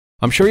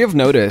I'm sure you've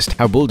noticed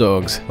how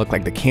bulldogs look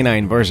like the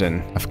canine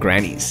version of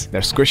grannies.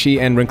 Their squishy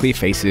and wrinkly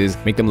faces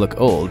make them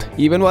look old,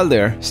 even while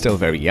they're still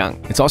very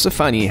young. It's also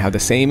funny how the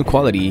same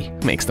quality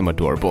makes them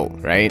adorable,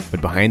 right?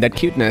 But behind that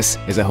cuteness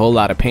is a whole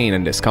lot of pain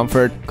and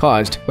discomfort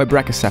caused by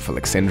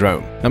brachycephalic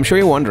syndrome. I'm sure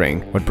you're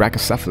wondering what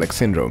brachycephalic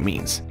syndrome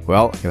means.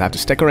 Well, you'll have to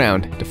stick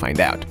around to find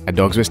out. At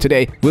Dogswiz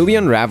today, we'll be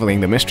unraveling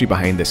the mystery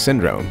behind this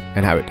syndrome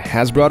and how it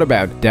has brought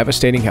about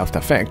devastating health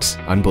effects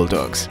on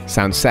bulldogs.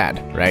 Sounds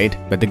sad, right?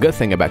 But the good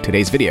thing about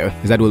today's video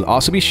is that we'll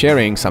also be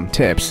sharing some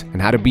tips on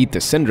how to beat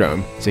this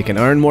syndrome so you can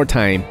earn more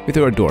time with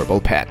your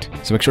adorable pet.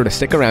 So make sure to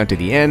stick around to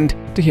the end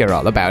to hear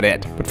all about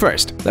it. But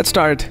first, let's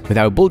start with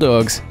how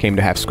bulldogs came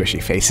to have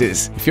squishy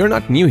faces. If you're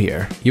not new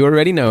here, you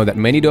already know that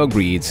many dog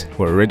breeds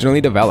were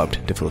originally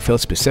developed to fulfill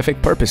specific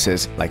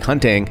purposes like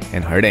hunting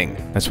and herding.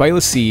 That's why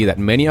you'll see that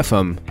many of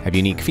them have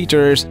unique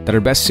features that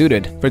are best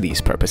suited for these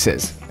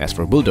purposes. As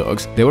for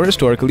bulldogs, they were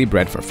historically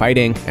bred for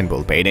fighting and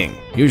bull baiting.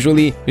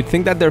 Usually, you'd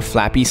think that their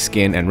flappy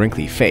skin and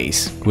wrinkly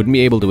face wouldn't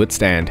be able to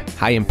withstand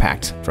high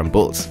impacts from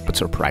bulls, but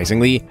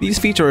surprisingly, these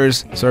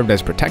features served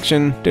as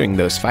protection during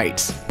those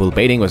fights. Bull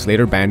baiting was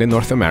later banned in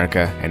North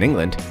America and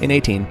England in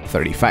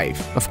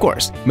 1835. Of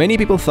course, many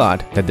people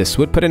thought that this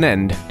would put an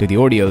end to the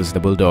ordeals the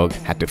bulldog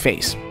had to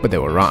face, but they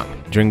were wrong.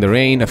 During the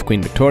reign of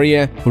Queen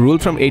Victoria, who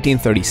ruled from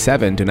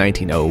 1837 to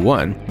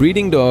 1901,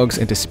 breeding dogs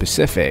into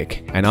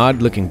specific and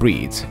odd-looking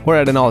breeds were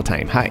at an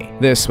all-time high.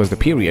 This was the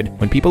period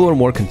when people were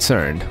more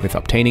concerned with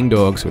obtaining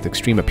dogs with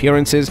extreme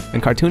appearances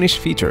and cartoonish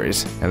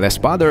features, and less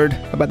bothered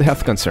about the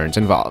health concerns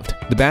involved.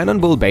 The ban on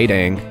bull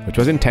baiting, which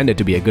was intended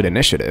to be a good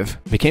initiative,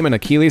 became an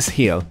Achilles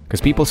heel because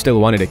people still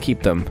wanted to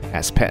keep them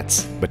as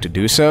pets. But to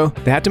do so,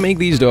 they had to make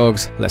these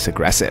dogs less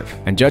aggressive.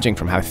 And judging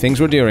from how things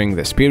were during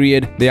this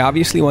period, they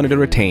obviously wanted to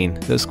retain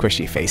those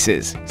squishy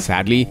faces.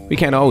 Sadly, we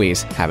can't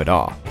always have it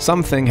all.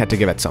 Something had to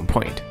give at some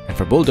point. And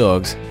for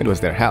bulldogs, it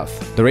was their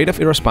health. The rate of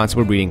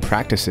irresponsible breeding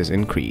practices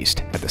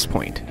increased at this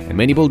point, and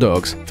many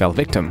bulldogs fell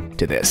victim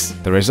to this.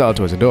 The result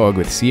was a dog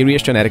with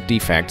serious genetic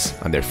defects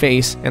on their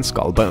face and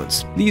skull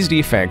bones. These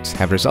defects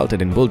have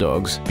resulted in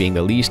bulldogs being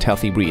the least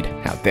healthy breed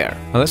out there.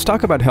 Now let's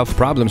talk about health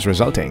problems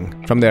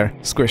resulting from their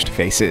squished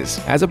faces.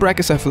 As a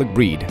brachycephalic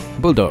breed,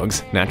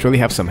 bulldogs naturally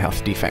have some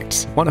health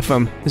defects. One of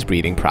them is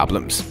breathing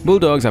problems.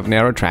 Bulldogs have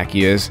narrow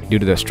tracheas due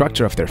to the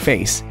structure of their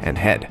face and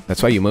head.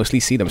 That's why you mostly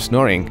see them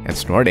snoring and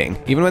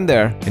snorting, even when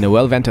they're in a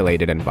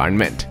well-ventilated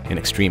environment. In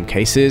extreme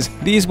cases,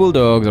 these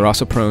bulldogs are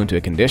also prone to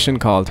a condition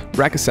called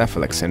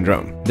brachycephalic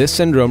syndrome. This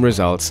syndrome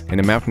results in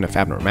a mountain of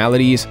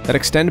abnormalities that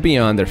extend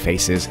beyond their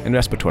faces and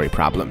respiratory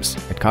problems.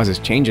 It causes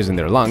changes in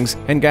their lungs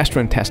and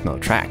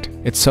gastrointestinal tract.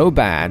 It's so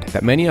bad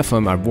that many of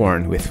them are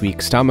born with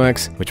weak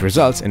stomachs, which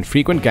results in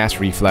frequent gas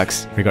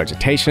reflux,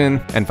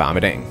 regurgitation, and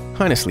vomiting.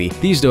 Honestly,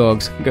 these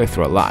dogs go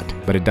through a lot,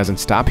 but it doesn't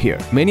stop here.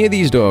 Many of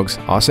these dogs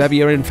also have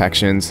ear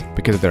infections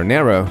because of their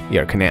narrow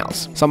ear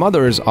canals. Some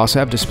others also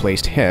have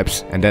displaced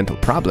hips and dental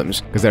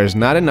problems because there is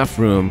not enough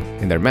room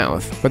in their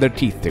mouth for their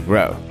teeth to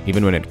grow.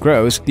 Even when it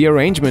grows, the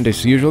arrangement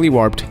is usually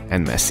warped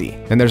and messy.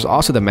 And there's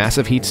also the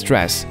massive heat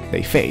stress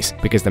they face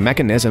because the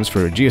mechanisms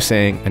for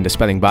reducing and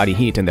dispelling body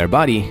heat in their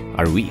body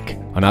are weak.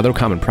 Another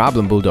common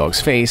problem bulldogs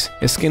face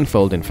is skin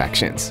fold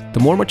infections. The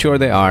more mature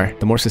they are,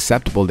 the more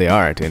susceptible they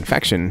are to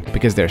infection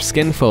because their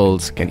skin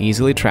folds can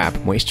easily trap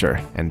moisture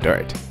and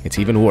dirt. It's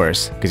even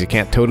worse because you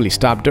can't totally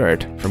stop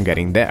dirt from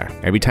getting there.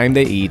 Every time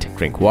they eat,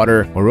 drink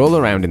water, or roll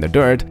around in the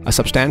dirt, a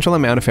substantial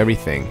amount of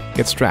everything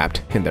gets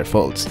trapped in their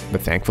folds.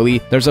 But thankfully,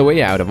 there's a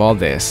way out of all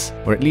this,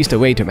 or at least a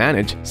way to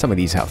manage some of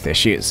these health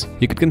issues.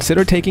 You could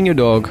consider taking your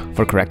dog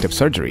for corrective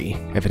surgery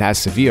if it has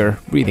severe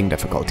breathing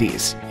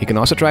difficulties. You can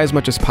also try as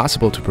much as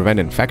possible to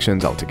prevent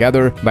infections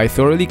altogether by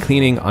thoroughly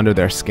cleaning under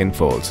their skin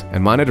folds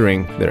and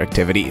monitoring their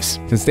activities.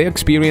 Since they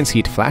experience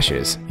heat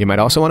flashes, you might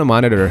also want to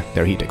monitor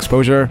their heat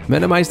exposure,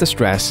 minimize the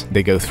stress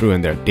they go through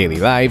in their daily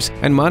lives,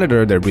 and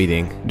monitor their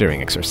breathing during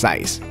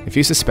exercise. If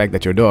you suspect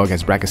that your dog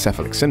has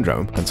brachycephalic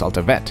syndrome, consult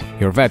a vet.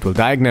 Your vet will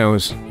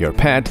diagnose your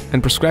pet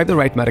and prescribe the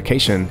right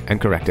medication and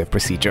corrective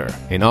procedure.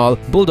 In all,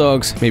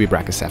 bulldogs may be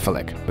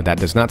brachycephalic, but that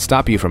does not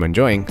stop you from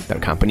enjoying their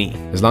company.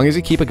 As long as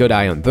you keep a good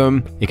eye on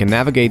them, you can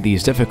navigate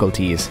these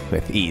difficulties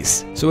with ease.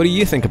 So what do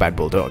you think about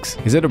bulldogs?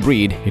 Is it a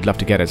breed you'd love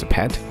to get as a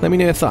pet? Let me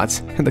know your thoughts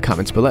in the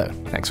comments below.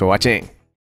 Thanks for watching.